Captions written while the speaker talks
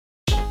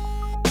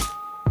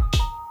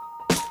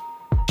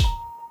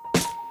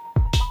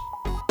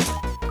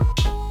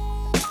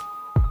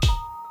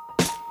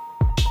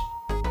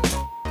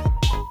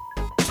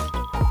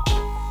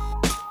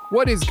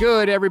What is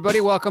good,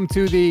 everybody? Welcome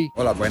to the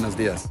Hola, buenos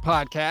dias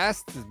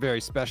podcast. This is a very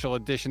special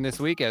edition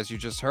this week. As you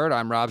just heard,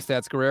 I'm Rob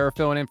Stats Guerrero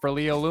filling in for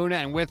Leo Luna,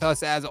 and with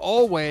us, as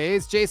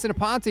always, Jason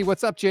Aponte.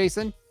 What's up,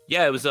 Jason?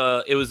 Yeah, it was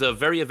a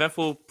very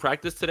eventful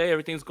practice today.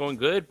 Everything's going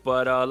good,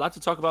 but a lot to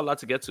talk about, a lot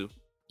to get to.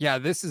 Yeah,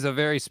 this is a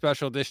very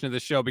special edition of the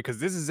show because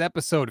this is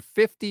episode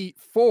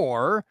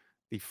 54,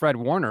 the Fred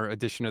Warner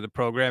edition of the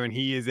program, and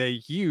he is a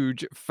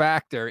huge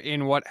factor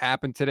in what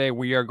happened today.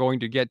 We are going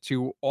to get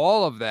to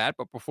all of that,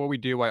 but before we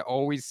do, I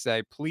always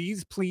say,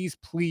 please, please,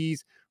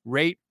 please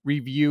rate,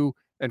 review,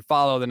 and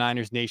follow the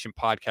Niners Nation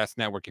Podcast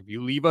Network. If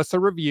you leave us a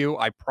review,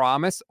 I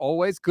promise,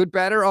 always good,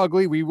 bad, or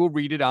ugly, we will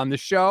read it on the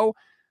show.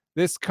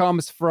 This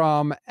comes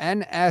from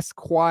NS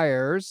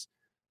Choirs,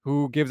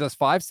 who gives us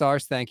 5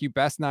 stars. Thank you.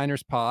 Best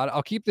Niners pod.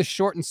 I'll keep this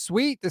short and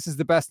sweet. This is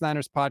the best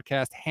Niners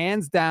podcast,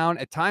 hands down.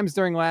 At times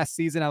during last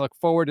season, I look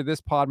forward to this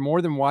pod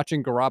more than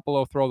watching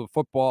Garoppolo throw the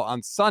football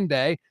on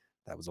Sunday.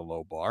 That was a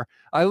low bar.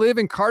 I live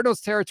in Cardinals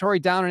territory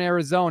down in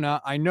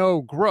Arizona. I know,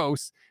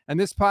 gross. And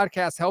this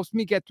podcast helps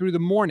me get through the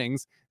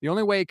mornings. The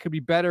only way it could be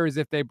better is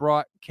if they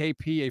brought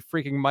KP a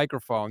freaking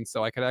microphone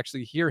so I could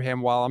actually hear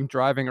him while I'm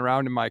driving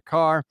around in my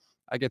car.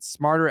 I get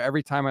smarter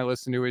every time I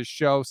listen to his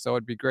show, so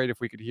it'd be great if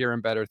we could hear him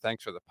better.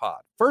 Thanks for the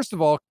pod. First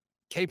of all,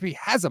 KP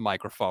has a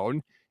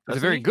microphone. It's a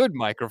very good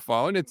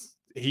microphone.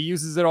 He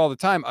uses it all the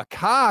time.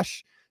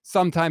 Akash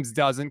sometimes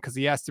doesn't because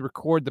he has to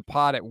record the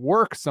pod at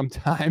work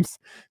sometimes,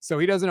 so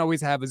he doesn't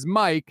always have his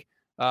mic.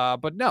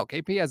 But no,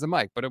 KP has a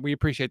mic, but we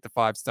appreciate the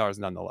 5 stars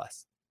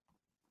nonetheless.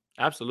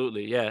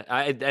 Absolutely, yeah.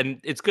 And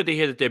it's good to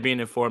hear that they're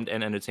being informed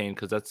and entertained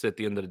because that's at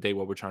the end of the day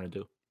what we're trying to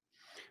do.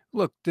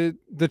 Look,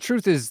 the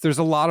truth is there's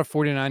a lot of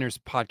 49ers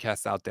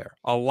podcasts out there,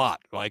 a lot,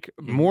 like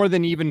more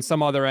than even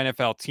some other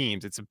NFL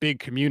teams. It's a big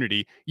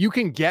community. You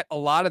can get a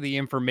lot of the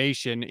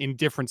information in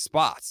different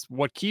spots.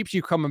 What keeps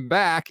you coming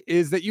back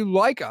is that you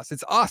like us.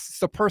 It's us. It's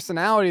the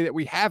personality that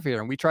we have here.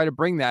 And we try to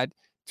bring that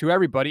to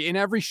everybody in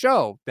every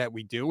show that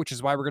we do, which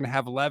is why we're going to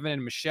have Levin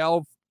and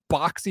Michelle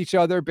box each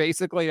other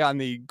basically on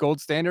the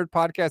Gold Standard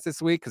podcast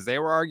this week because they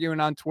were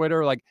arguing on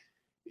Twitter. Like,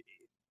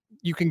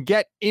 you can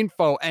get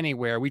info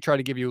anywhere. We try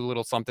to give you a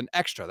little something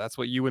extra. That's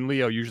what you and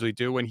Leo usually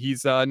do when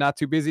he's not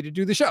too busy to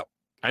do the show.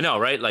 I know,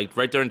 right? Like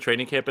right during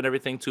training camp and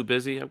everything, too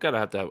busy. I'm gonna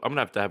have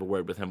to have a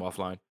word with him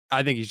offline.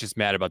 I think he's just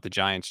mad about the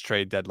Giants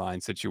trade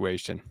deadline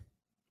situation.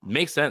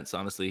 Makes sense,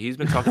 honestly. He's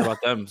been talking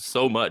about them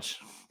so much.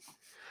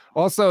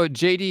 Also,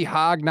 JD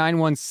Hog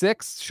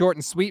 916, short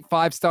and sweet,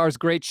 5 stars,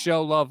 great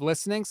show, love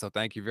listening. So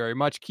thank you very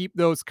much. Keep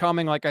those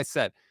coming. Like I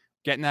said,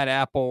 getting that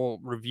Apple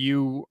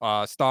review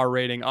star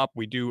rating up.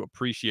 We do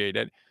appreciate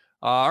it.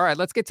 All right,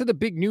 let's get to the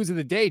big news of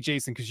the day,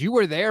 Jason, because you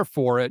were there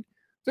for it.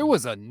 There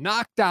was a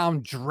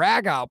knockdown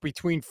drag out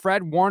between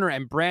Fred Warner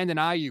and Brandon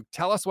Aiyuk.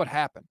 Tell us what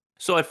happened.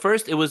 So at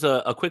first, it was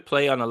a quick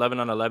play on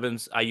 11 on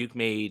 11s. Aiyuk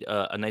made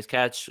a nice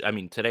catch. I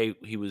mean, today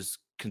he was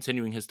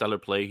continuing his stellar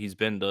play. He's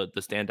been the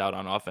standout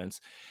on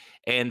offense.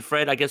 And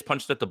Fred, I guess,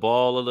 punched at the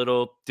ball a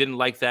little. Didn't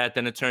like that.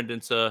 Then it turned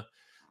into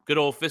good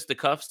old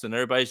fisticuffs, and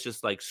everybody's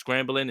just like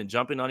scrambling and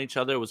jumping on each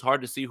other. It was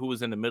hard to see who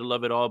was in the middle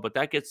of it all, but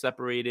that gets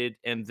separated.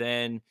 And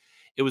then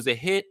it was a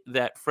hit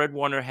that Fred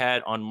Warner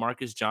had on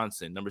Marcus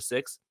Johnson, number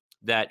 6,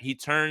 that he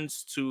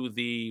turns to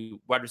the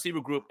wide receiver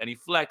group and he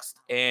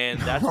flexed. And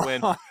that's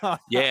when,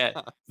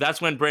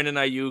 that's when Brandon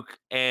Aiyuk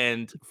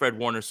and Fred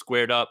Warner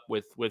squared up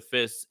with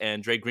fists,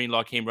 and Dre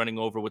Greenlaw came running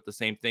over with the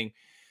same thing.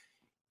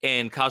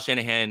 And Kyle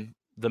Shanahan,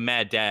 the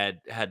mad dad,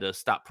 had to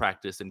stop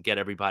practice and get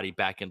everybody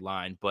back in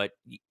line. But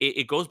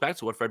it goes back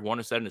to what Fred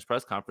Warner said in his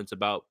press conference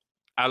about,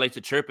 I like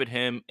to chirp at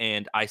him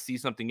and I see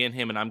something in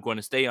him and I'm going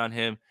to stay on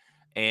him.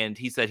 And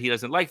he said he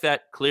doesn't like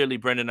that. Clearly,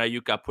 Brandon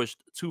Aiyuk got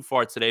pushed too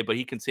far today, but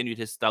he continued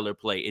his stellar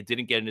play. It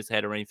didn't get in his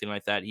head or anything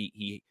like that.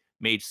 He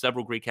made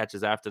several great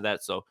catches after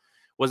that. So it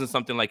wasn't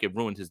something like it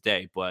ruined his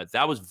day, but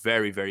that was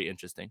very, very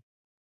interesting.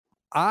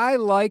 I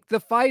like the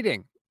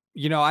fighting.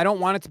 You know, I don't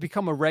want it to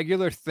become a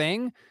regular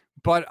thing,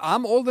 but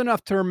I'm old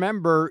enough to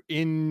remember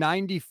in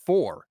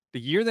 94, the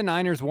year the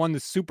Niners won the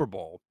Super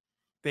Bowl,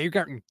 they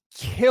got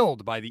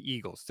killed by the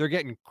Eagles. They're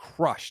getting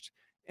crushed.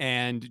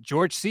 And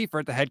George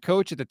Seifert, the head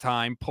coach at the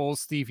time, pulls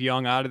Steve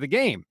Young out of the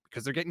game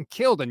because they're getting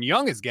killed and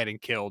Young is getting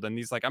killed. And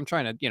he's like, I'm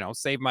trying to,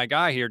 save my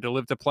guy here to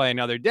live to play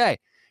another day.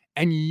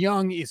 And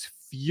Young is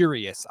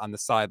furious on the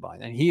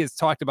sideline. And he has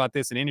talked about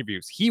this in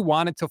interviews. He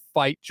wanted to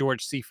fight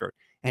George Seifert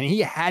and he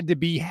had to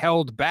be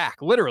held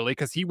back literally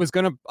because he was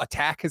going to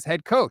attack his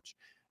head coach.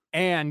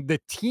 And the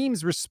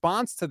team's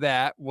response to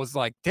that was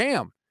like,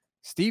 damn,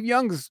 Steve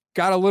Young's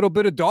got a little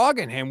bit of dog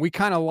in him. We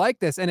kind of like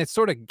this. And it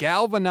sort of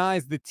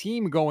galvanized the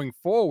team going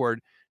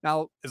forward.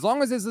 Now, as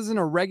long as this isn't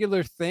a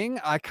regular thing,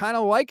 I kind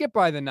of like it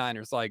by the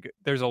Niners. Like,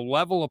 there's a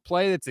level of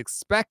play that's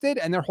expected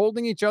and they're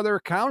holding each other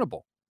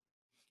accountable.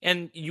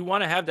 And you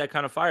want to have that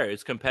kind of fire.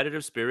 It's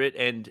competitive spirit.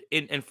 And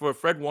for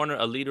Fred Warner,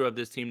 a leader of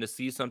this team, to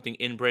see something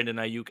in Brandon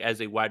Aiyuk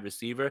as a wide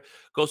receiver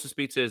goes to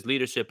speak to his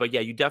leadership. But yeah,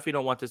 you definitely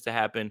don't want this to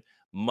happen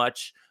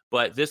much.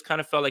 But this kind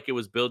of felt like it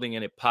was building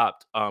and it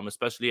popped,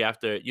 especially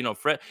after,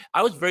 Fred.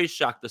 I was very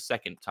shocked the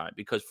second time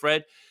because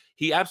Fred,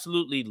 he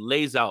absolutely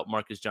lays out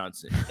Marcus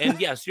Johnson. And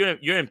yes,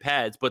 you're in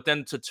pads, but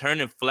then to turn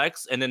and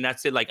flex, and then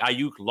that's it. Like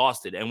Aiyuk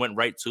lost it and went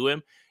right to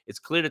him. It's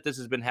clear that this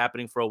has been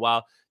happening for a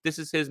while. This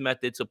is his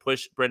method to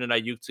push Brandon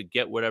Aiyuk to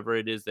get whatever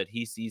it is that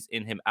he sees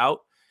in him out.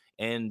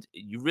 And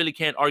you really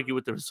can't argue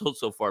with the results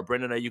so far.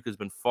 Brandon Aiyuk has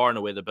been far and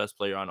away the best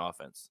player on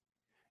offense.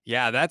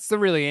 Yeah, that's the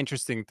really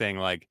interesting thing.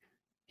 Like,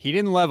 he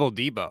didn't level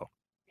Debo.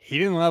 He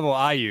didn't level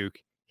Ayuk.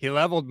 He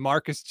leveled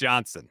Marcus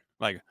Johnson.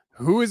 Like,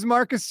 who is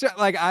Marcus?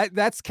 Like,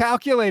 that's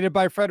calculated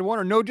by Fred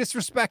Warner. No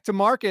disrespect to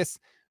Marcus,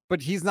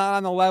 but he's not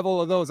on the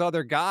level of those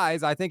other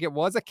guys. I think it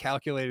was a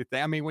calculated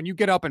thing. I mean, when you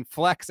get up and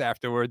flex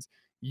afterwards,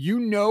 you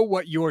know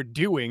what you're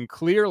doing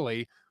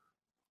clearly.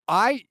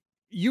 I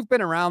You've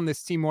been around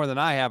this team more than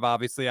I have,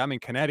 obviously. I'm in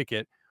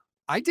Connecticut.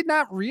 I did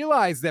not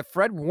realize that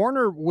Fred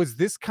Warner was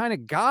this kind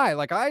of guy.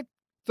 Like, I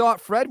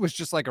thought Fred was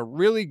just like a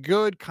really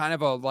good kind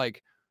of a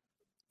like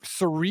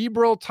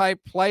cerebral type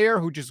player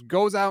who just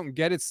goes out and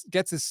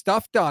gets his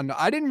stuff done.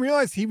 I didn't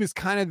realize he was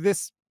kind of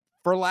this,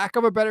 for lack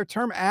of a better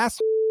term, ass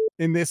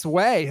in this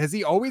way. Has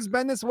he always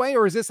been this way,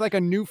 or is this like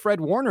a new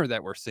Fred Warner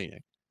that we're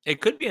seeing? It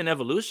could be an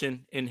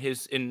evolution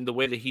in the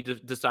way that he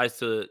decides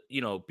to,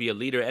 be a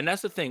leader. And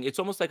that's the thing. It's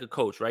almost like a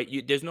coach, right?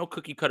 There's no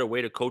cookie cutter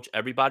way to coach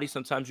everybody.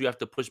 Sometimes you have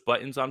to push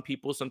buttons on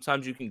people.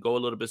 Sometimes you can go a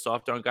little bit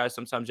softer on guys.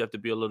 Sometimes you have to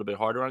be a little bit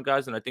harder on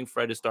guys. And I think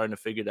Fred is starting to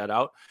figure that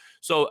out.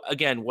 So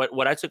again,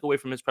 what I took away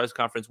from his press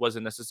conference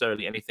wasn't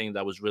necessarily anything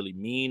that was really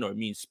mean or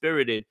mean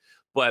spirited,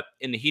 but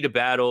in the heat of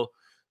battle,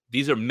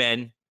 these are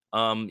men.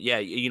 Yeah,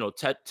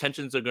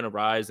 tensions are gonna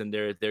rise, and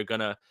they're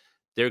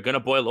gonna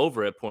boil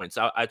over at points.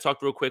 I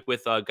talked real quick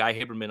with Guy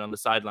Haberman on the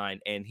sideline,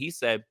 and he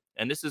said,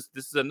 and this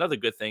is another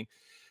good thing.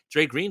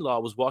 Dre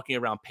Greenlaw was walking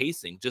around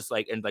pacing, just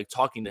like and like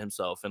talking to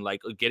himself and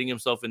like getting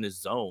himself in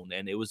his zone,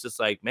 and it was just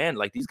like, man,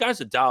 like these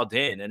guys are dialed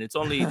in, and it's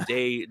only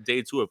day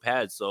two of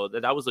pads, so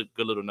that was a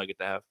good little nugget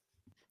to have.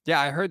 Yeah,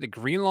 I heard that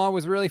Greenlaw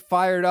was really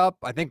fired up.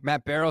 I think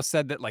Matt Barrow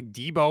said that like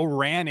Debo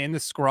ran in the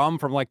scrum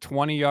from like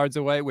 20 yards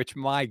away, which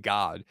my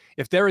God,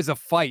 if there is a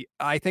fight,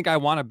 I think I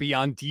want to be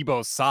on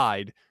Debo's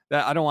side.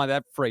 That I don't want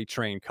that freight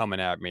train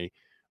coming at me.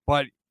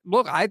 But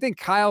look, I think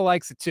Kyle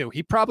likes it too.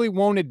 He probably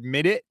won't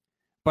admit it,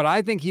 but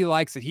I think he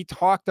likes it. He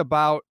talked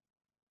about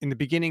in the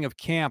beginning of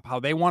camp how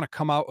they want to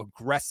come out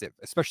aggressive,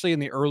 especially in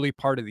the early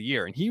part of the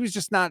year. And he was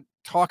just not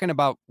talking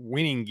about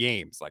winning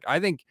games. Like, I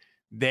think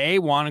they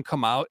want to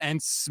come out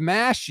and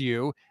smash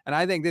you. And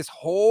I think this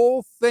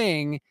whole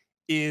thing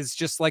is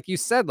just like you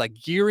said, like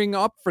gearing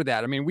up for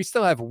that. I mean, we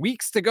still have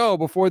weeks to go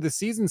before the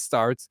season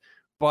starts,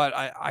 but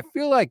I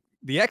feel like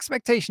the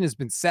expectation has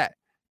been set.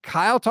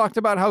 Kyle talked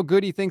about how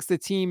good he thinks the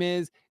team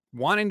is,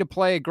 wanting to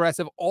play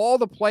aggressive. All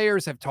the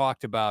players have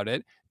talked about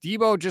it.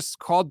 Debo just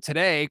called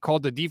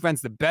the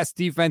defense the best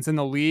defense in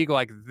the league.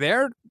 Like,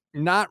 they're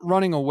not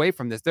running away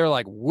from this. They're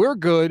like, we're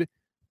good.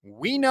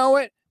 We know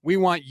it. We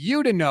want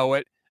you to know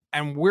it.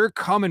 And we're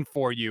coming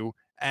for you.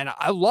 And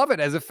I love it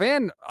as a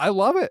fan. I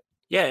love it.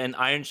 Yeah, and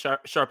iron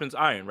sharpens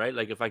iron, right?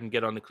 Like if I can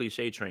get on the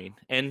cliche train.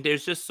 And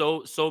there's just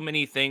so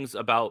many things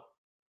about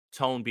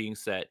tone being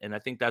set, and I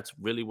think that's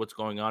really what's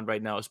going on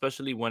right now,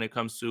 especially when it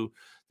comes to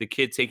the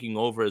kid taking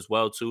over as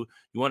well too.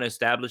 You want to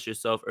establish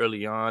yourself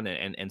early on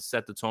and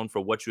set the tone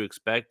for what you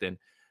expect, and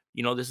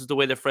this is the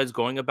way that Fred's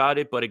going about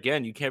it. But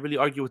again, you can't really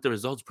argue with the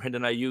results.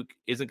 Brandon Ayuk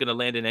isn't going to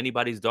land in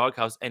anybody's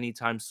doghouse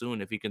anytime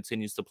soon if he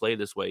continues to play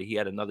this way. He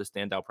had another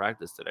standout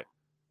practice today.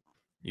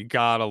 You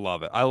gotta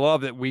love it. I love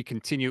that we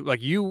continue.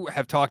 Like, you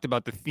have talked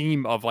about the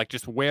theme of like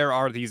just where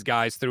are these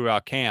guys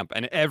throughout camp,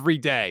 and every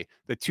day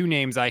the two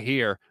names I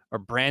hear are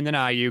Brandon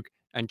Ayuk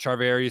and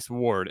Charvarius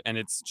Ward, and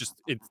it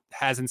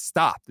hasn't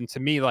stopped. And to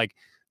me, like,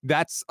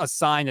 that's a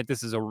sign that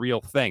this is a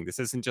real thing. This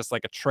isn't just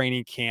like a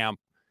training camp,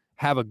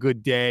 have a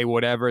good day,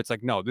 whatever. It's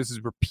like, no, this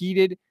is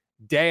repeated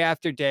day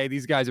after day.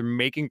 These guys are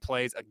making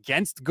plays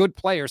against good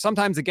players,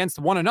 sometimes against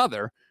one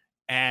another,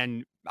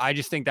 and I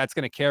just think that's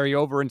going to carry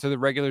over into the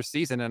regular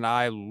season, and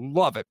I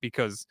love it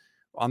because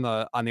on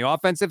the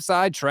offensive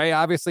side, Trey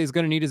obviously is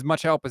going to need as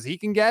much help as he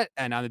can get,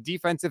 and on the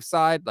defensive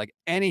side, like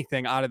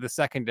anything out of the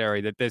secondary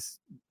that this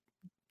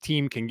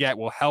team can get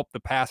will help the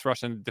pass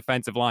rush and the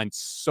defensive line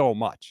so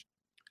much.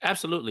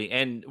 Absolutely.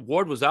 And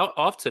Ward was out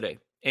off today.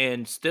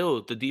 And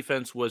still, the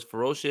defense was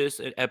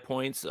ferocious at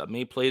points,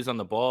 made plays on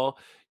the ball.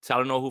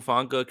 Talanoa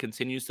Hufanga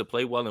continues to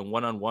play well in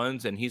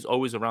one-on-ones, and he's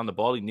always around the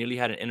ball. He nearly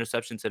had an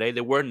interception today.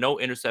 There were no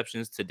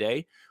interceptions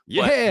today,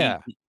 but he Yeah.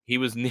 he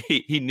was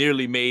he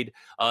nearly made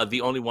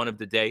the only one of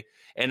the day.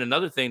 And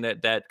another thing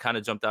that kind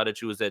of jumped out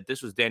at you was that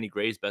this was Danny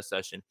Gray's best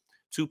session.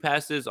 Two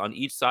passes on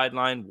each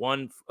sideline.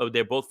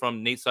 They're both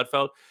from Nate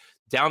Sudfeld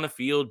down the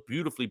field,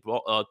 beautifully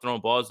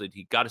thrown balls that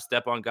he got to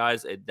step on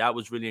guys. And that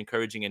was really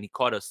encouraging. And he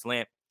caught a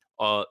slant.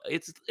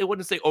 It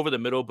wouldn't say over the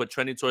middle, but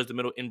trending towards the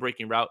middle in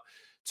breaking route.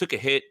 Took a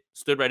hit,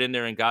 stood right in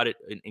there and got it.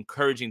 An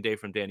encouraging day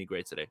from Danny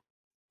Gray today.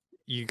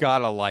 You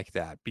gotta like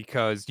that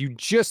because you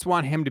just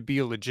want him to be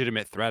a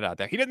legitimate threat out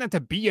there. He doesn't have to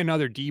be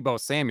another Debo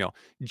Samuel.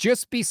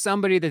 Just be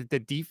somebody that the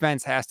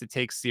defense has to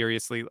take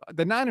seriously.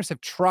 The Niners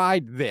have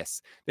tried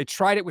this. They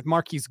tried it with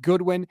Marquise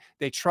Goodwin.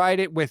 They tried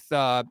it with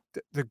the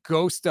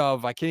ghost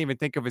of, I can't even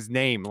think of his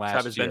name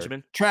Travis last year.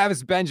 Benjamin.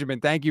 Travis Benjamin.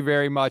 Thank you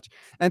very much.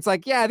 And it's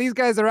like, yeah, these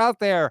guys are out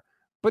there,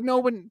 but no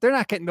one, they're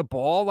not getting the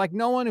ball. Like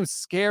no one is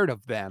scared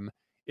of them.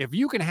 If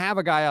you can have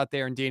a guy out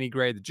there in Danny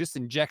Gray that just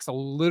injects a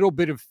little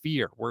bit of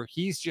fear, where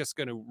he's just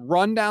going to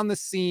run down the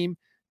seam,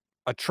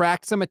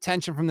 attract some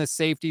attention from the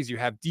safeties. You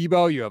have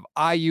Debo, you have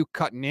Aiyuk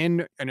cutting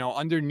in,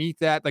 underneath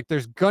that. Like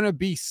there's going to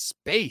be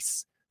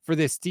space for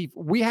this deep.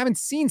 We haven't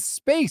seen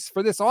space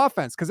for this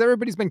offense because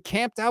everybody's been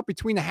camped out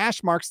between the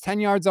hash marks 10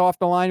 yards off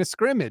the line of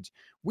scrimmage.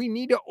 We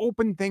need to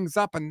open things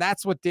up, and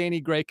that's what Danny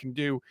Gray can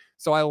do.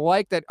 So I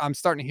like that I'm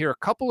starting to hear a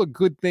couple of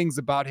good things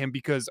about him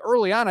because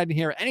early on I didn't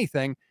hear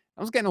anything.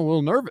 I was getting a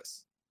little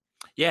nervous.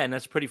 Yeah, and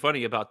that's pretty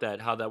funny about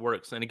that, how that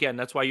works. And again,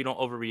 that's why you don't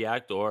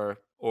overreact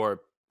or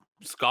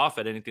scoff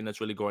at anything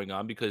that's really going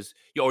on because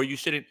or you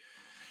shouldn't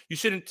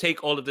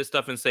take all of this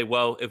stuff and say,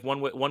 well, if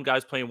one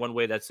guy's playing one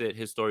way, that's it.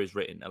 His story is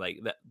written. Like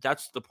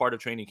that's the part of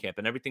training camp,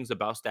 and everything's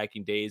about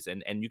stacking days.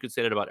 And you could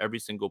say that about every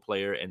single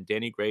player. And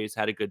Danny Gray's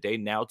had a good day.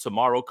 Now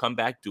tomorrow, come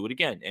back, do it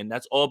again. And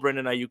that's all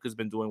Brendan Ayuk has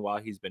been doing while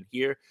he's been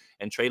here.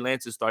 And Trey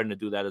Lance is starting to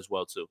do that as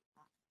well too.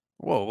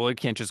 Whoa, well, we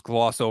can't just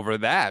gloss over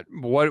that.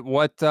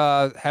 What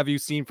have you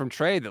seen from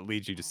Trey that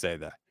leads you to say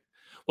that?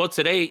 Well,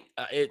 today,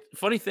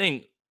 funny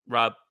thing,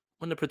 Rob,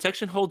 when the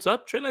protection holds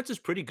up, Trey Lance is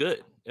pretty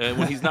good.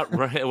 When he's not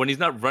when he's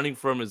not running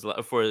for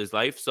his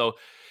life. So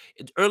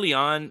early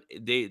on,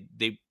 they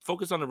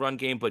focus on the run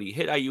game, but he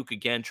hit Ayuk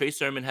again. Trey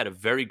Sermon had a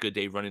very good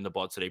day running the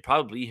ball today,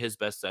 probably his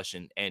best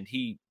session, and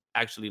he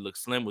actually looked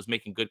slim, was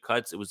making good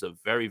cuts. It was a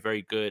very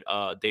very good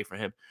day for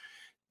him.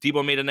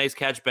 Debo made a nice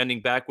catch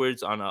bending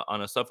backwards on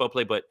a Suffolk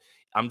play, but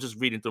I'm just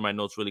reading through my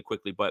notes really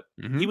quickly. But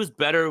he Mhm. was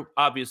better,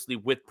 obviously,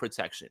 with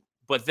protection.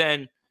 But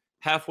then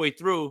halfway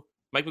through,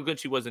 Mike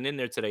McGlinchey wasn't in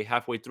there today.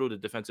 Halfway through, the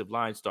defensive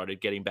line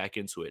started getting back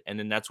into it. And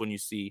then that's when you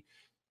see,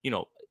 you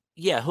know,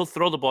 yeah, he'll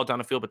throw the ball down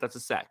the field, but that's a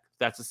sack.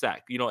 That's a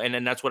sack. And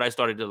then that's what I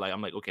started to like.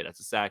 I'm like, okay, that's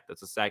a sack.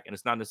 That's a sack. And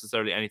it's not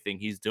necessarily anything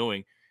he's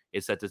doing.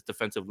 It's that this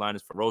defensive line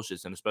is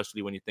ferocious. And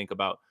especially when you think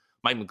about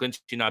Mike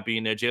McGlinchey not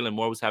being there, Jalen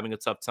Moore was having a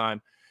tough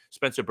time.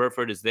 Spencer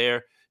Burford is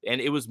there.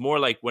 And it was more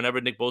like whenever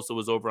Nick Bosa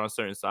was over on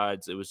certain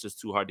sides, it was just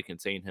too hard to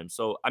contain him.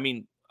 So, I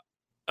mean,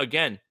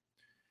 again,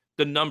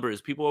 the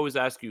numbers, people always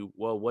ask you,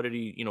 well, what did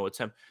he,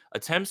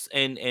 attempts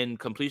and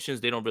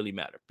completions, they don't really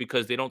matter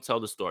because they don't tell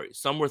the story.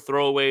 Some were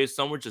throwaways,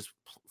 some were just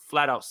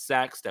flat out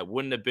sacks that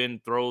wouldn't have been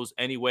throws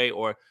anyway,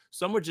 or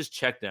some were just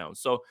checkdowns.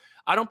 So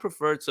I don't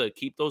prefer to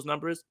keep those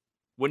numbers.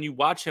 When you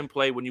watch him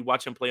play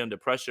under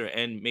pressure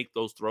and make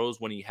those throws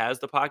when he has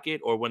the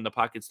pocket or when the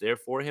pocket's there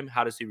for him,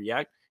 how does he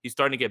react? He's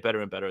starting to get better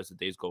and better as the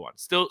days go on.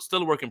 Still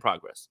a work in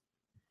progress.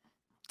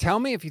 Tell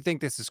me if you think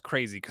this is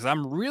crazy because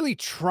I'm really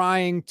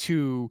trying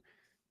to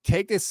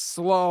take this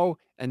slow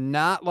and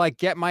not like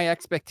get my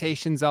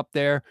expectations up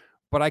there.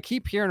 But I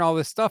keep hearing all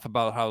this stuff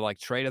about how like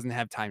Trey doesn't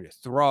have time to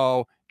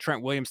throw.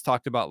 Trent Williams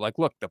talked about like,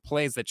 look, the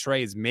plays that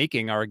Trey is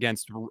making are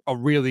against a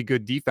really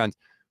good defense.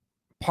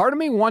 Part of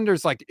me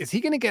wonders like, is he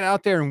going to get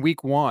out there in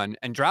week one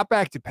and drop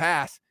back to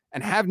pass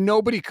and have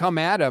nobody come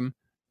at him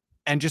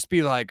and just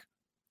be like,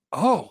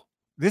 oh,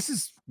 this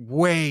is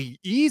way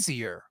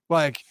easier.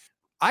 Like,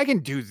 I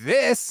can do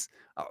this.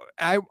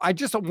 I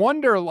just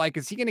wonder, like,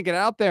 is he going to get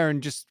out there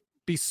and just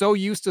be so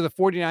used to the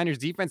 49ers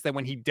defense that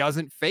when he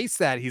doesn't face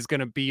that, he's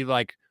going to be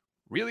like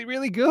really,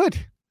 really good?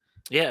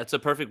 Yeah, it's a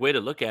perfect way to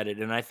look at it.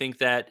 And I think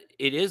that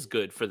it is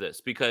good for this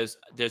because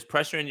there's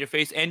pressure in your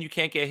face and you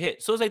can't get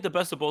hit. So it's like the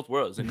best of both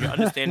worlds. And you're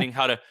understanding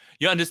where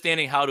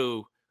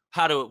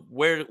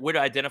to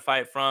identify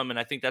it from. And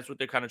I think that's what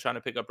they're kind of trying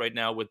to pick up right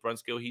now with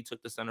Brunskill. He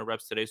took the center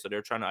reps today. So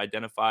they're trying to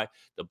identify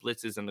the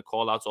blitzes and the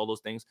call outs, all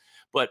those things.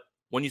 But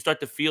when you start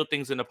to feel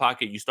things in the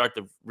pocket, you start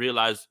to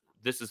realize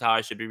this is how I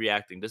should be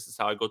reacting. This is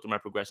how I go through my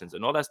progressions.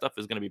 And all that stuff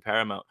is going to be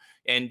paramount.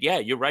 And yeah,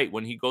 you're right.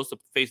 When he goes to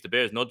face the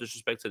Bears, no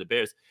disrespect to the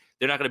Bears,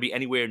 they're not going to be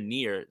anywhere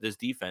near this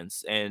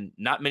defense. And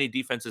not many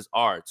defenses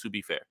are, to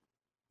be fair.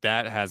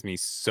 That has me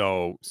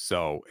so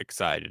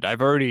excited.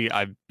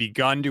 I've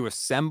begun to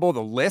assemble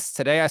the list.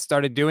 Today I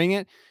started doing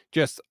it.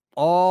 Just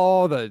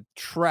all the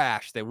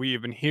trash that we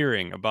have been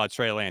hearing about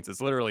Trey Lance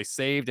is literally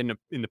saved in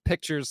the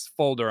pictures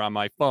folder on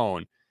my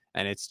phone.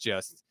 And it's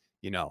just,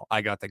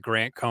 I got the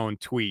Grant Cohn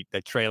tweet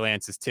that Trey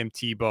Lance is Tim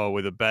Tebow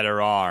with a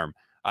better arm.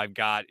 I've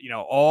got,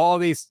 all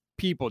these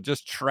people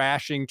just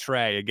trashing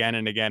Trey again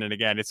and again and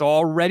again. It's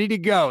all ready to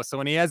go. So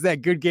when he has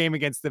that good game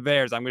against the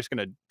Bears, I'm just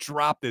going to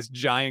drop this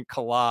giant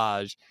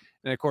collage.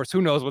 And of course,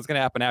 who knows what's going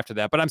to happen after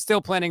that, but I'm still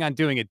planning on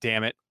doing it.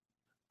 Damn it.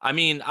 I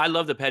mean, I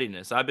love the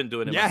pettiness. I've been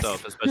doing it Yes.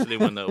 myself, especially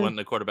when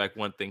the quarterback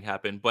one thing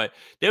happened. But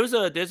there's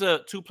a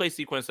two play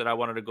sequence that I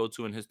wanted to go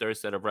to in his third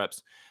set of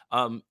reps.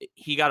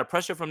 He got a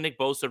pressure from Nick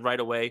Bosa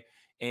right away,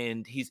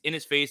 and he's in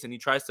his face, and he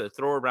tries to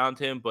throw around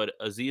him, but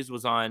Aziz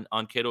was on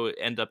Kittle,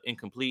 end up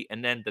incomplete.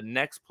 And then the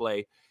next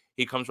play,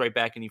 he comes right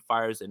back and he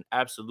fires an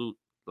absolute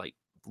like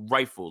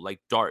rifle, like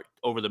dart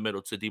over the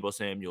middle to Debo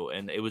Samuel.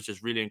 And it was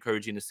just really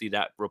encouraging to see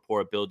that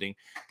rapport building.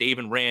 They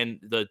even ran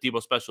the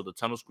Debo special, the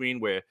tunnel screen,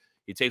 where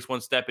he takes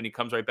one step and he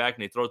comes right back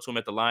and they throw it to him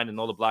at the line and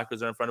all the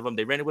blockers are in front of him.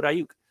 They ran it with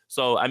Aiyuk.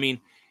 So, I mean,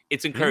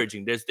 it's Hmm?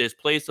 encouraging. There's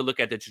plays to look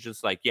at that you're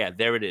just like, yeah,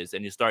 there it is.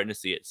 And you're starting to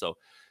see it. So,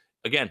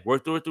 again,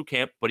 work through it through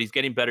camp, but he's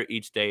getting better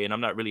each day. And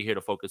I'm not really here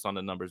to focus on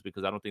the numbers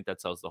because I don't think that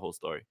tells the whole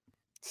story.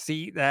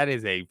 See, that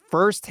is a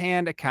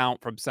firsthand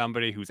account from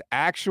somebody who's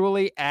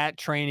actually at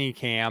training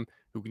camp,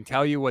 who can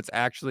tell you what's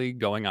actually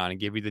going on and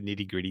give you the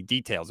nitty gritty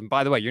details. And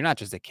by the way, you're not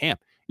just at camp,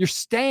 you're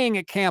staying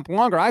at camp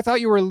longer. I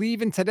thought you were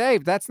leaving today,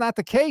 but that's not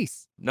the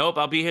case. Nope,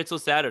 I'll be here till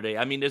Saturday.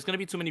 I mean, there's gonna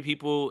be too many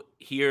people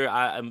here.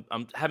 I'm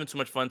having too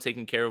much fun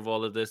taking care of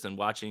all of this and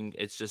watching.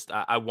 It's just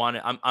I want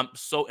to. I'm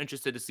so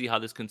interested to see how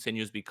this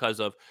continues because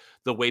of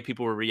the way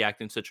people were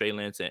reacting to Trey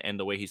Lance and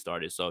the way he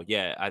started. So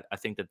yeah, I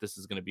think that this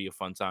is gonna be a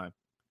fun time.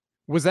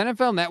 Was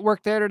NFL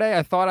Network there today?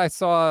 I thought I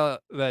saw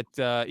that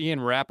Ian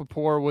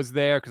Rappaport was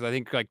there because I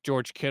think like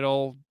George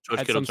Kittle George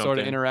had Kittle some jumped sort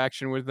of in.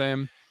 interaction with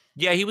them.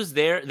 Yeah, he was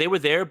there. They were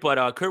there,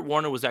 but Kurt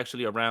Warner was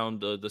actually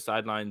around the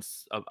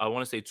sidelines. I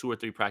want to say 2 or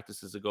 3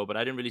 practices ago, but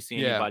I didn't really see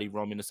Yeah. anybody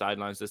roaming the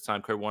sidelines this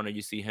time. Kurt Warner,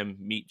 you see him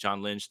meet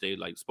John Lynch. They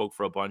like spoke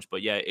for a bunch,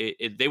 but yeah,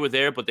 they were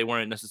there, but they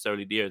weren't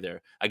necessarily near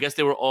there. I guess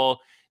they were all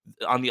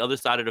on the other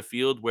side of the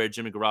field where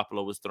Jimmy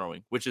Garoppolo was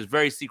throwing, which is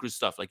very secret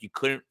stuff. Like you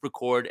couldn't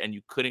record and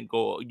you couldn't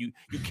go. You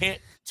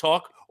can't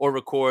talk or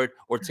record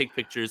or take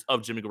pictures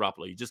of Jimmy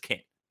Garoppolo. You just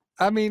can't.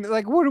 I mean,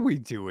 like, what are we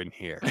doing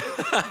here?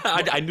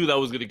 I knew that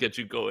was gonna get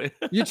you going.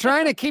 You're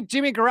trying to keep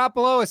Jimmy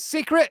Garoppolo a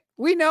secret?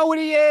 We know what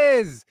he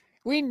is.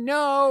 We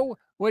know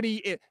what he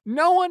is.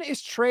 No one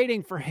is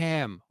trading for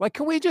him. Like,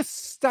 can we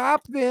just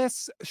stop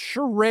this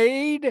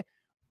charade?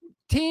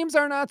 Teams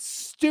are not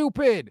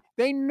stupid.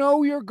 They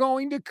know you're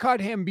going to cut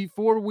him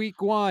before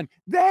week 1.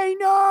 They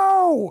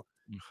know.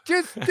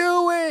 Just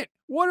do it.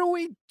 What are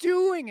we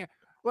doing?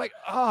 Like,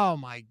 oh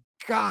my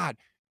God.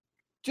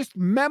 Just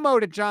memo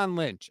to John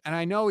Lynch. And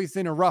I know he's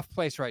in a rough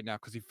place right now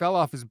because he fell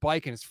off his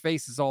bike and his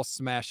face is all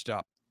smashed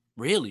up.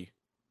 Really?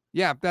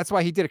 Yeah, that's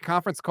why he did a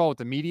conference call with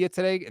the media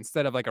today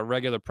instead of like a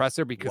regular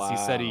presser because he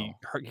said he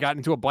Wow. got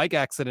into a bike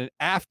accident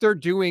after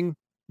doing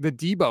the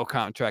Debo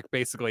contract.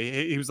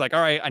 Basically, he was like,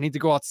 "All right, I need to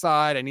go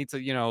outside. I need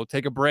to,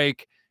 take a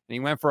break." And he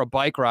went for a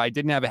bike ride,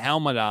 didn't have a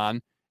helmet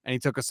on, and he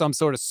took some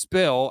sort of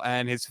spill,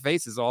 and his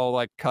face is all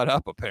like cut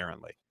up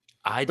apparently.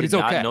 I But did he's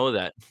not okay. know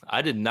that.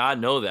 I did not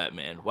know that,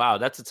 man. Wow,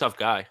 that's a tough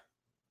guy.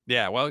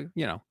 Yeah, well,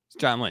 it's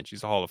John Lynch.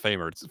 He's a Hall of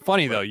Famer. It's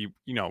funny though.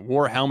 Right.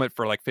 Wore a helmet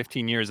for like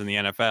 15 years in the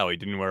NFL. He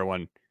didn't wear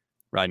one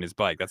riding his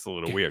bike. That's a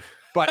little weird.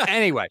 But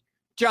anyway,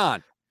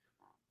 John,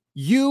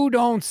 you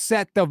don't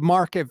set the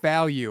market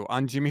value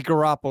on Jimmy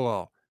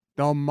Garoppolo.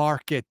 The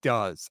market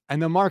does.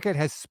 And the market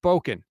has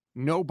spoken.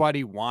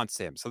 Nobody wants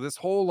him. So this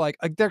whole like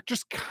they're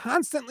just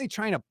constantly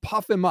trying to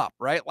puff him up,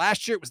 right?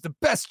 Last year it was the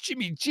best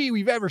Jimmy G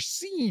we've ever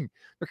seen.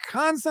 They're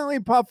constantly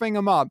puffing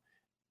him up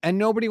and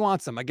nobody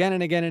wants him again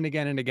and again and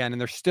again and again. And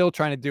they're still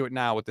trying to do it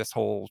now with this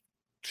whole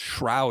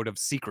shroud of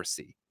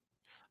secrecy.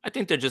 I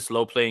think they're just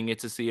low playing it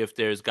to see if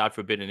there's, God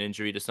forbid, an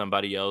injury to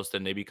somebody else,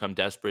 then they become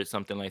desperate,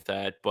 something like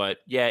that. But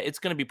yeah, it's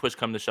going to be push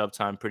come to shove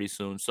time pretty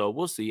soon. So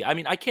we'll see. I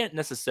mean, I can't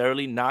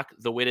necessarily knock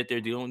the way that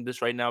they're dealing with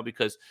this right now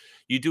because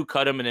you do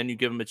cut him and then you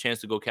give him a chance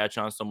to go catch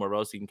on somewhere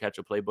else. He can catch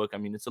a playbook. I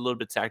mean, it's a little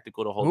bit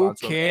tactical to hold Who on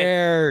to him. And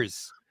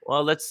cares?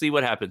 well, let's see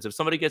what happens. If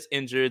somebody gets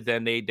injured,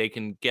 then they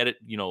can get it,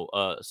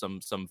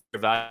 some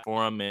fair value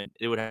for them, and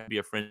it would have to be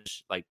a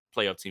fringe like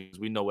playoff teams.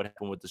 We know what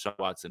happened with Deshaun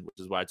Watson, which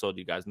is why I told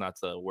you guys not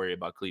to worry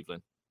about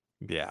Cleveland.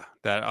 Yeah,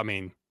 I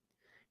mean,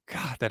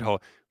 God, that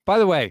whole. By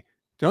the way,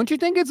 don't you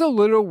think it's a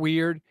little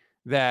weird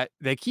that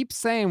they keep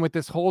saying with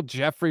this whole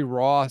Jeffrey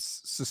Ross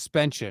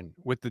suspension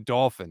with the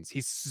Dolphins?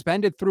 He's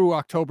suspended through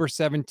October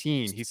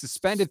 17. He's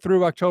suspended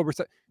through October.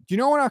 Do you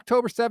know what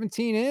October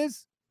 17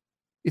 is?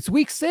 It's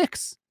week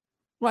 6.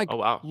 Like Oh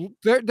wow.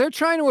 they're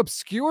trying to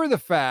obscure the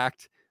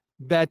fact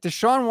that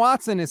Deshaun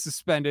Watson is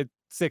suspended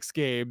 6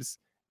 games,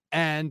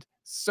 and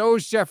so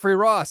is Jeffrey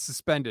Ross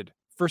suspended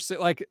for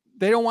like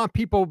they don't want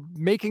people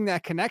making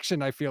that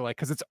connection. I feel like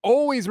because it's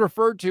always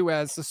referred to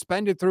as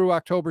suspended through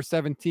October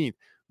 17th,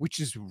 which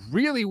is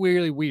really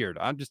really weird.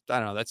 I don't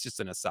know. That's just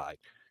an aside.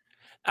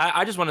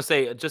 I just want to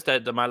say just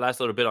that my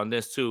last little bit on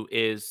this too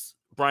is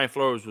Brian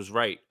Flores was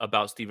right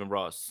about Stephen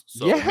Ross.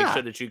 So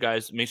Yeah.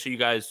 make sure you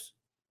guys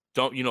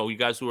don't, you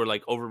guys who are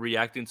like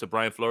overreacting to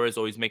Brian Flores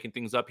always making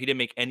things up. He didn't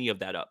make any of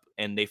that up.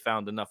 And they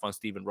found enough on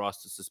Stephen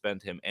Ross to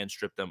suspend him and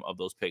strip them of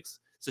those picks.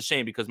 It's a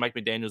shame because Mike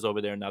McDaniel's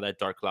over there. And now that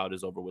dark cloud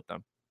is over with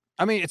them.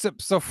 I mean,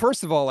 so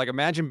first of all, like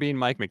imagine being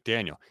Mike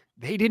McDaniel.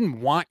 They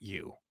didn't want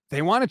you.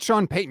 They wanted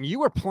Sean Payton. You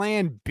were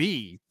plan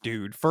B,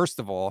 dude, first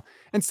of all.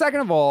 And second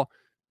of all,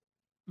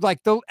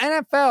 like the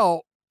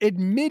NFL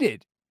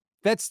admitted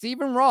that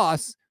Stephen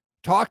Ross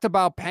talked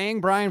about paying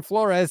Brian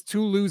Flores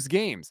to lose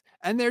games.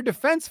 And their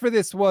defense for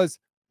this was,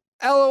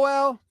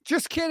 LOL,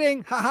 just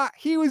kidding. Haha,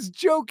 he was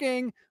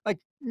joking. Like,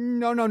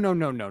 no, no, no,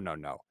 no, no, no,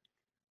 no.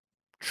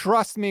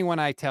 Trust me when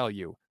I tell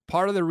you,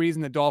 part of the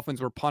reason the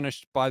Dolphins were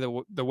punished by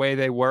the way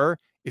they were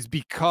is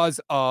because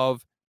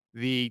of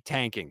the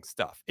tanking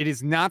stuff. It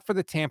is not for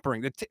the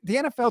tampering. The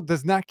NFL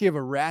does not give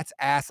a rat's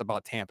ass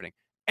about tampering.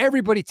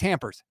 Everybody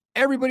tampers.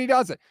 Everybody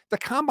does it. The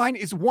combine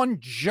is one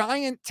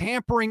giant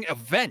tampering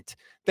event.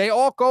 They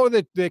all go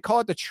they call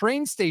it the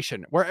train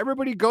station where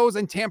everybody goes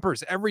and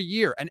tampers every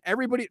year. And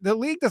the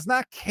league does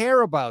not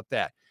care about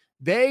that.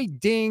 They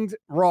dinged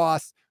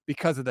Ross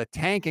because of the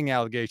tanking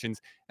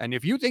allegations. And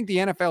if you think the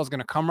NFL is going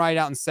to come right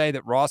out and say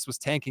that Ross was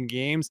tanking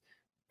games,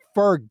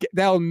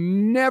 they'll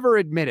never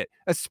admit it,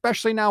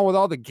 especially now with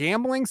all the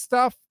gambling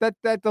stuff that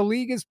the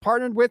league is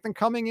partnered with and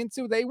coming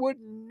into. They would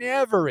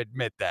never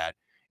admit that.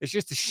 It's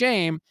just a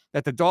shame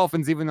that the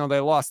Dolphins, even though they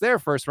lost their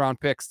first round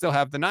pick, still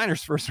have the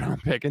Niners first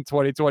round pick in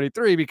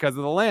 2023 because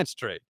of the Lance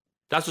trade.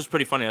 That's what's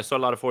pretty funny. I saw a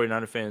lot of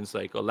 49er fans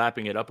like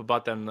lapping it up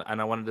about them,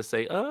 and I wanted to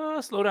say,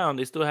 slow down.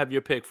 They still have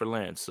your pick for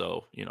Lance.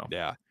 So,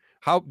 Yeah.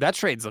 How that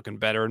trade's looking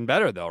better and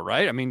better, though,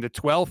 right? I mean, the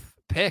 12th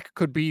pick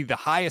could be the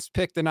highest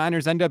pick the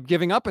Niners end up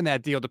giving up in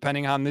that deal,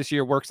 depending on this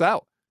year works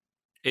out.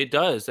 It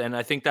does, and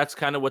I think that's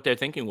kind of what their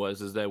thinking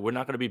was, is that we're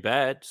not gonna be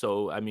bad,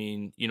 so, I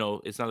mean,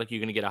 it's not like you're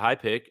gonna get a high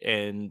pick,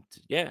 and,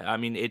 yeah, I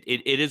mean, it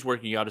is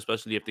working out,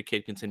 especially if the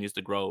kid continues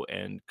to grow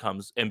and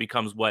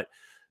becomes what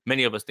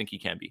many of us think he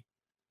can be.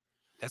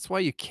 That's why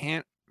you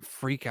can't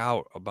freak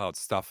out about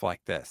stuff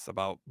like this,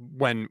 about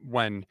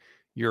when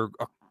you're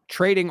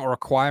trading or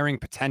acquiring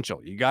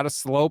potential. You got to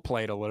slow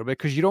play it a little bit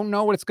because you don't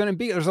know what it's going to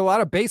be. There's a lot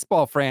of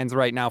baseball fans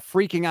right now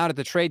freaking out at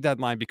the trade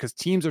deadline because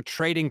teams are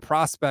trading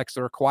prospects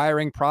or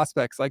acquiring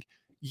prospects. Like,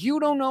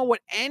 you don't know what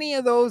any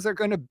of those are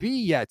going to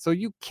be yet. So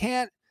you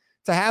can't,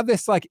 to have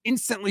this like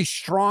instantly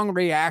strong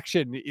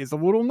reaction is a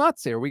little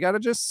nuts here. We got to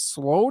just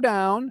slow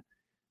down,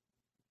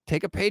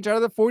 take a page out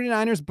of the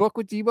 49ers book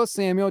with Deebo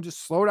Samuel,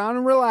 just slow down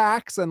and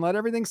relax and let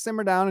everything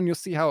simmer down, and you'll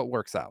see how it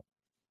works out.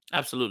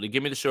 Absolutely.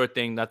 Give me the short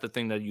thing, not the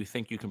thing that you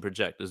think you can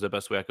project, is the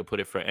best way I could put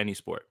it for any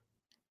sport.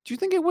 Do you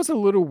think it was a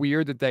little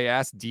weird that they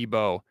asked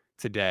Deebo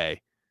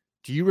today,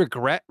 do you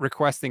regret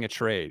requesting a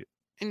trade?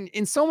 And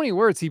in so many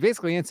words, he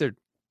basically answered,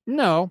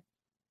 no.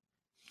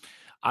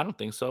 I don't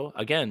think so.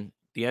 Again,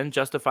 the end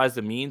justifies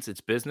the means.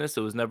 It's business.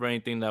 It was never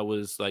anything that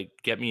was like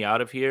get me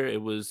out of here.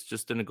 It was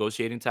just the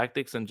negotiating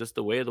tactics and just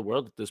the way of the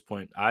world at this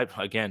point. I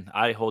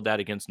hold that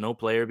against no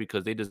player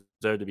because they deserve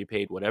to be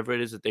paid whatever it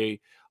is that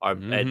they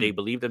Mhm.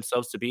 believe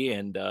themselves to be.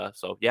 And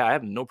so yeah, I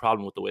have no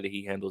problem with the way that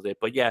he handles it.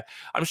 But yeah,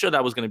 I'm sure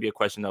that was going to be a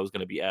question that was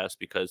going to be asked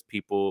because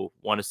people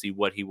want to see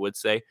what he would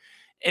say.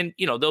 And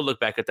they'll look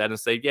back at that and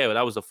say, yeah, well,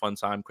 that was a fun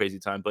time, crazy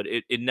time, but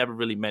it never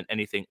really meant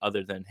anything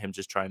other than him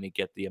just trying to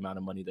get the amount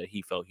of money that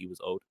he felt he was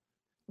owed.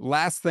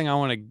 Last thing I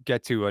want to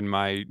get to in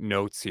my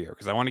notes here,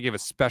 because I want to give a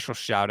special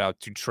shout out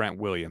to Trent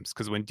Williams.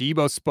 Because when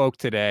Deebo spoke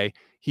today,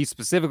 he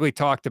specifically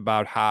talked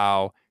about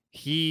how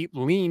he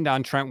leaned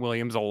on Trent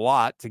Williams a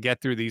lot to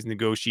get through these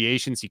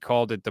negotiations. He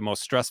called it the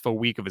most stressful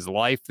week of his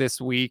life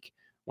this week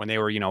when they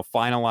were,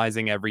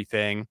 finalizing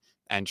everything.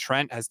 And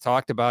Trent has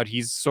talked about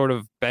he's sort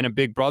of been a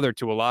big brother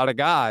to a lot of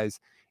guys.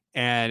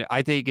 And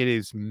I think it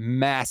is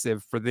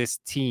massive for this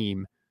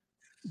team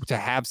to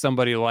have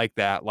somebody like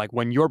that. Like,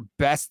 when your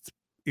best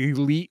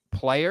elite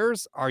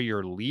players are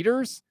your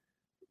leaders,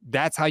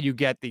 that's how you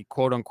get the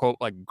quote unquote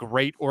like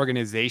great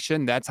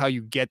organization. That's how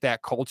you get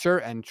that culture.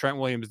 And Trent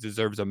Williams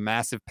deserves a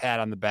massive pat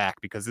on the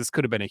back because this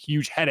could have been a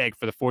huge headache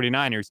for the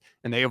 49ers,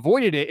 and they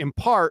avoided it in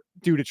part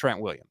due to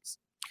Trent Williams.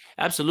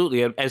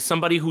 Absolutely. As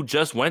somebody who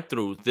just went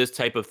through this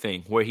type of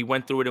thing, where he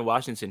went through it in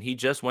Washington, he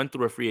just went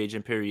through a free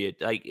agent period.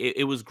 Like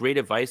it was great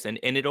advice, and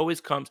it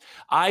always comes.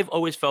 I've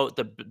always felt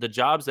the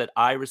jobs that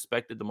I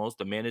respected the most,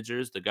 the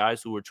managers, the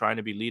guys who were trying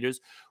to be leaders,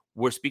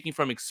 were speaking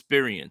from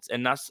experience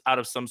and not out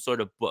of some sort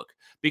of book,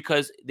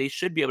 because they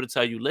should be able to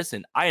tell you,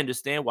 listen, I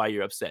understand why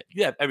you're upset.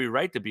 You have every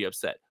right to be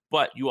upset,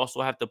 but you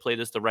also have to play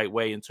this the right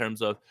way in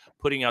terms of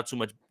putting out too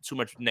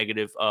much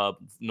negative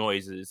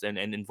noises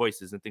and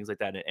voices and things like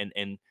that,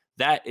 and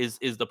that is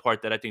the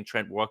part that I think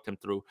Trent walked him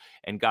through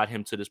and got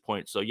him to this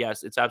point. So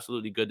yes, it's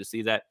absolutely good to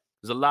see that.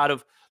 There's a lot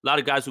of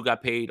guys who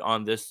got paid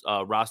on this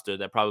roster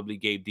that probably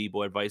gave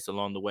Debo advice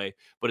along the way,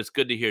 but it's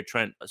good to hear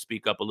Trent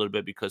speak up a little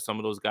bit, because some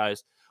of those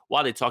guys,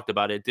 while they talked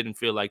about it, didn't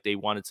feel like they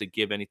wanted to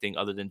give anything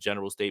other than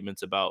general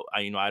statements about,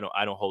 I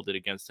don't hold it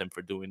against him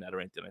for doing that or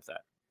anything like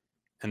that.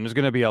 And there's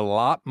going to be a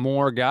lot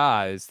more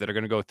guys that are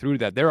going to go through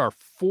that. There are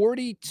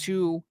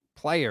 42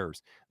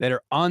 players that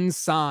are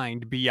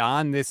unsigned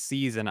beyond this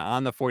season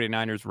on the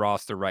 49ers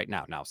roster right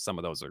now. Now, some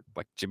of those are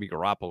like Jimmy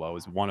Garoppolo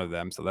is one of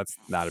them, so that's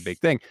not a big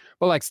thing.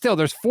 But like still,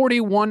 there's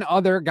 41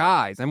 other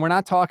guys, and we're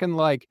not talking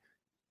like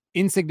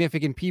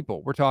insignificant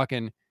people. We're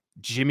talking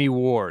Jimmy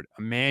Ward,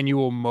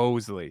 Emmanuel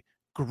Mosley,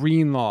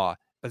 Greenlaw,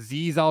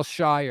 Aziz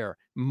Al-Shire,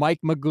 Mike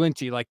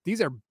McGlinchey. Like,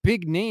 these are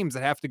big names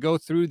that have to go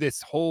through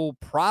this whole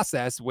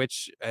process,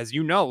 which, as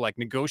you know, like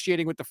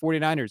negotiating with the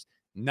 49ers,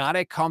 not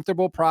a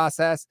comfortable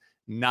process,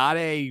 not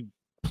a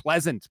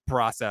pleasant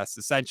process,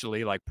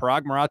 essentially. Like,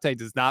 Parag Marathe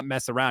does not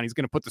mess around. He's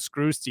going to put the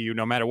screws to you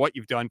no matter what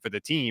you've done for the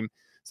team.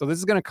 So this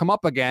is going to come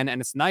up again. And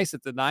it's nice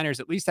that the Niners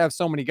at least have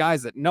so many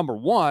guys that, number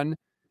one,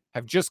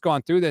 have just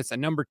gone through this,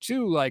 and number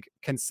two, like,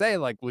 can say,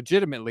 like,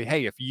 legitimately,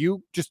 hey, if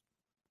you just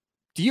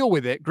deal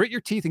with it, grit your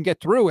teeth and get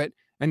through it,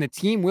 and the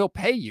team will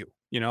pay you.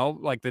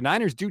 Like the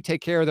Niners do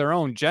take care of their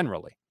own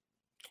generally.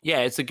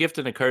 Yeah, it's a gift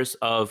and a curse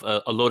of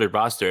a loaded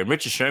roster. And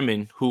Richard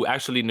Sherman, who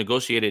actually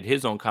negotiated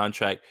his own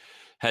contract,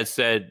 has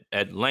said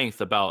at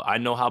length about I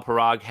know how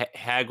Parag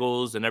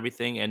haggles and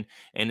everything, and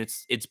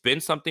it's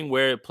been something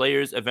where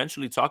players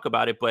eventually talk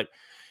about it, but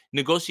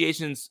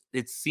negotiations,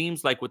 it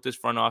seems like with this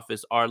front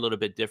office, are a little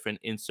bit different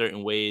in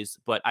certain ways.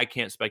 But I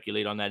can't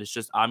speculate on that. It's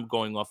just I'm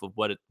going off of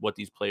what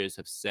these players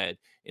have said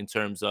in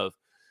terms of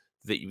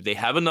they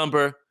have a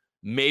number.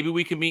 Maybe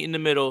we can meet in the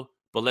middle,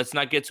 but let's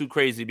not get too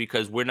crazy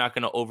because we're not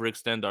going to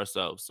overextend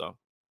ourselves. So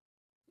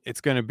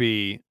It's going to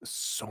be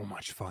so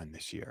much fun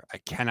this year. I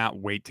cannot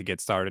wait to get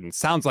started. And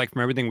sounds like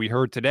from everything we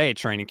heard today at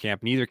training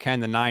camp, neither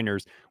can the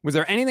Niners. Was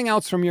there anything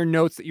else from your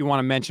notes that you want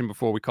to mention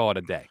before we call it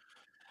a day?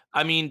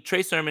 I mean,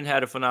 Trey Sermon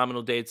had a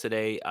phenomenal day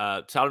today.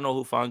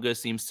 Talanoa Hufanga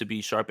seems to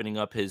be sharpening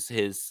up his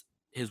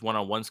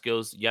one-on-one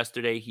skills.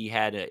 Yesterday, he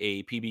had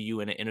a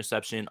PBU and an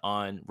interception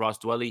on Ross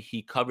Dwelly.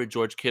 He covered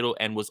George Kittle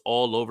and was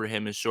all over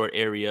him in short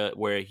area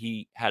where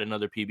he had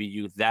another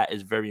PBU. That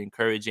is very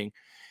encouraging.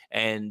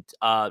 And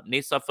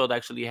Nate Suffield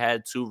actually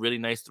had two really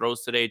nice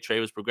throws today. Trey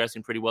was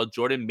progressing pretty well.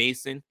 Jordan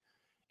Mason,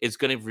 it's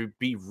going to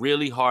be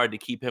really hard to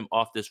keep him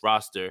off this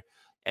roster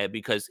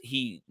because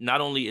he not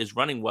only is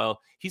running well,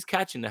 he's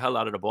catching the hell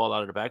out of the ball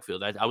out of the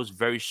backfield. I was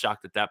very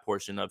shocked at that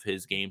portion of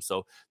his game.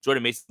 So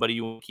Jordan Mason, buddy,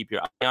 you want to keep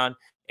your eye on.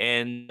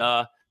 And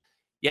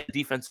yeah,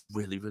 defense is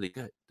really, really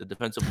good. The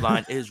defensive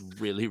line is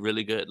really,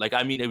 really good. Like,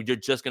 I mean, you're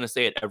just going to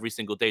say it every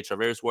single day.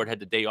 Traveris Ward had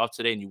the day off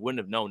today and you wouldn't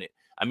have known it.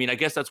 I mean, I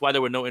guess that's why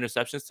there were no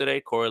interceptions today.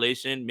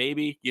 Correlation,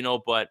 maybe,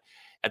 but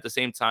at the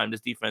same time,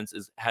 this defense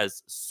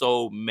has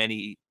so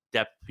many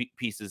depth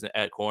pieces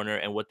at corner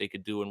and what they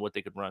could do and what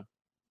they could run.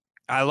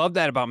 I love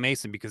that about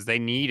Mason because they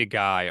need a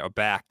guy, a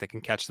back that can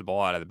catch the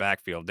ball out of the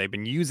backfield. They've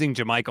been using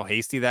JaMychal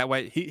Hasty that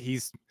way.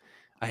 He's,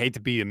 I hate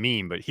to be a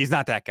meme, but he's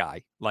not that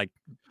guy. Like,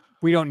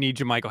 we don't need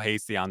JaMychal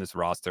Hasty on this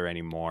roster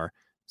anymore.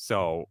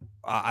 So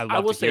I I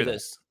love will to say hear that.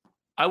 this.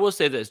 I will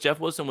say this. Jeff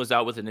Wilson was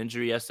out with an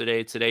injury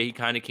yesterday. Today, he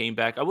kind of came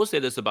back. I will say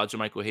this about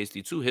JaMychal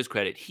Hasty. To his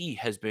credit, he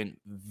has been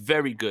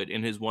very good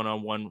in his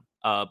one-on-one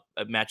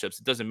matchups.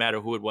 It doesn't matter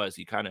who it was.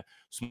 He kind of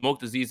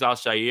smoked Azeez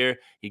Al-Shaair.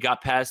 He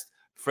got past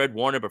Fred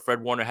Warner, but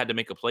Fred Warner had to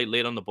make a play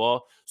late on the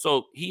ball.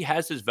 So he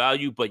has his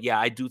value. But yeah,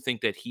 I do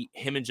think that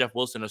him and Jeff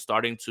Wilson are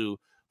starting to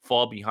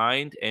fall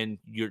behind. And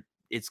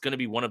it's going to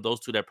be one of those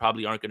two that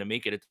probably aren't going to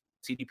make it.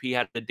 CDP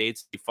had the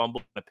dates. He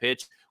fumbled on a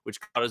pitch, which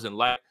Kyle doesn't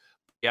like.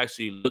 He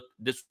actually looked.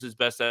 This was his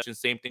best session.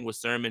 Same thing with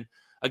Sermon.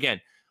 Again,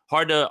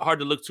 hard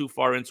to look too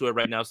far into it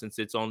right now since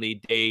it's only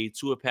day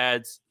 2 of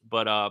pads.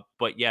 But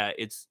yeah,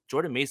 it's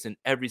Jordan Mason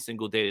every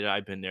single day that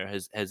I've been there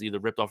has either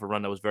ripped off a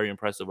run that was very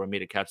impressive or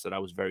made a catch that I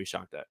was very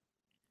shocked at.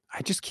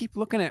 I just keep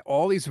looking at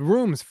all these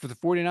rooms for the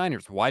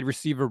 49ers. Wide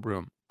receiver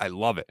room. I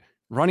love it.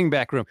 Running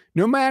back room.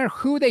 No matter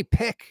who they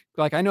pick.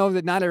 Like, I know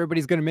that not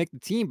everybody's going to make the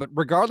team, but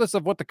regardless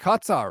of what the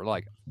cuts are,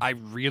 like, I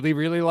really,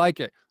 really like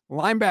it.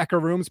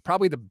 Linebacker room is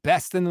probably the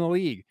best in the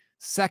league.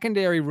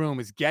 Secondary room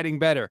is getting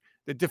better.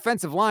 The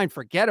defensive line,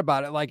 forget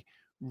about it. Like,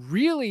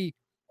 really,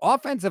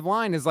 offensive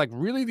line is like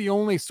really the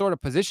only sort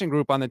of position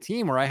group on the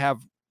team where I have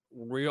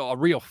a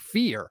real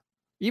fear.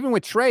 Even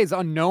with Trey is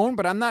unknown,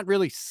 but I'm not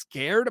really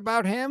scared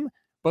about him.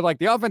 But like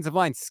the offensive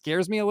line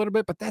scares me a little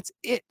bit, but that's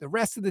it. The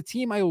rest of the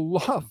team I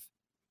love.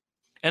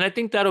 And I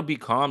think that'll be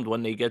calmed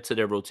when they get to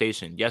their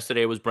rotation.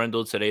 Yesterday was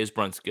Brendel, today is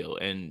Brunskill.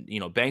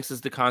 And Banks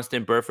is the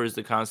constant, Burfer is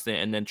the constant,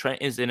 and then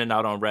Trent is in and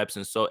out on reps.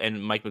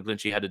 And Mike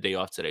McGlinchey had a day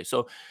off today.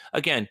 So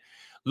again,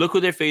 look who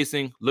they're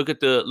facing. Look at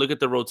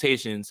the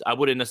rotations. I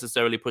wouldn't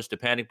necessarily push the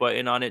panic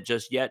button on it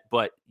just yet,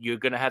 but you're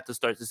gonna have to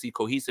start to see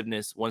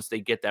cohesiveness once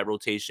they get that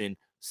rotation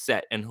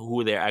set and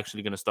who they're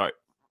actually gonna start.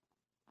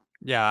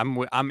 Yeah,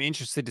 I'm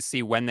interested to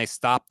see when they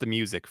stop the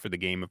music for the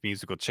game of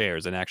musical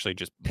chairs and actually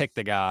just pick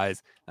the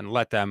guys and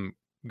let them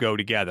go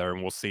together,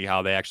 and we'll see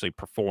how they actually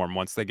perform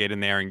once they get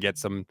in there and get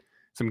some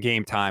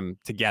game time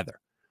together.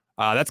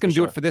 That's going to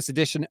do it for this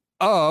edition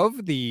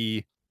of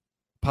the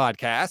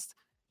podcast.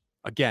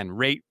 Again,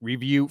 rate,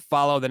 review,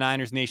 follow the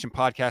Niners Nation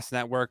Podcast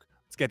Network.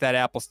 Let's get that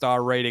Apple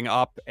Star rating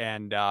up.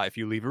 And if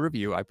you leave a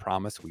review, I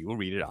promise we will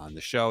read it on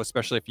the show,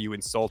 especially if you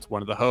insult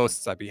one of the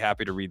hosts. I'd be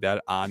happy to read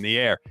that on the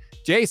air.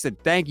 Jason,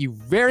 thank you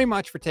very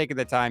much for taking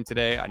the time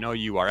today. I know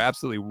you are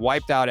absolutely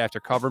wiped out after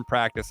covering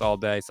practice all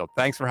day. So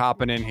thanks for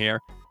hopping in here.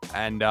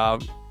 And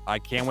I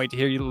can't wait to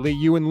hear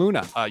you and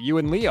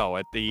Leo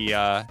at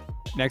the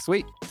next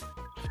week.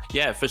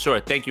 Yeah, for sure.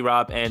 Thank you,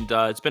 Rob. And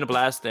it's been a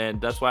blast.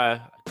 And that's why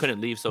I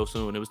couldn't leave so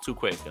soon. It was too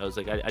quick. I was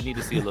like, I need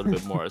to see a little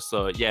bit more.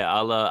 So yeah,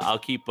 I'll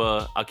keep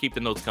the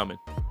notes coming.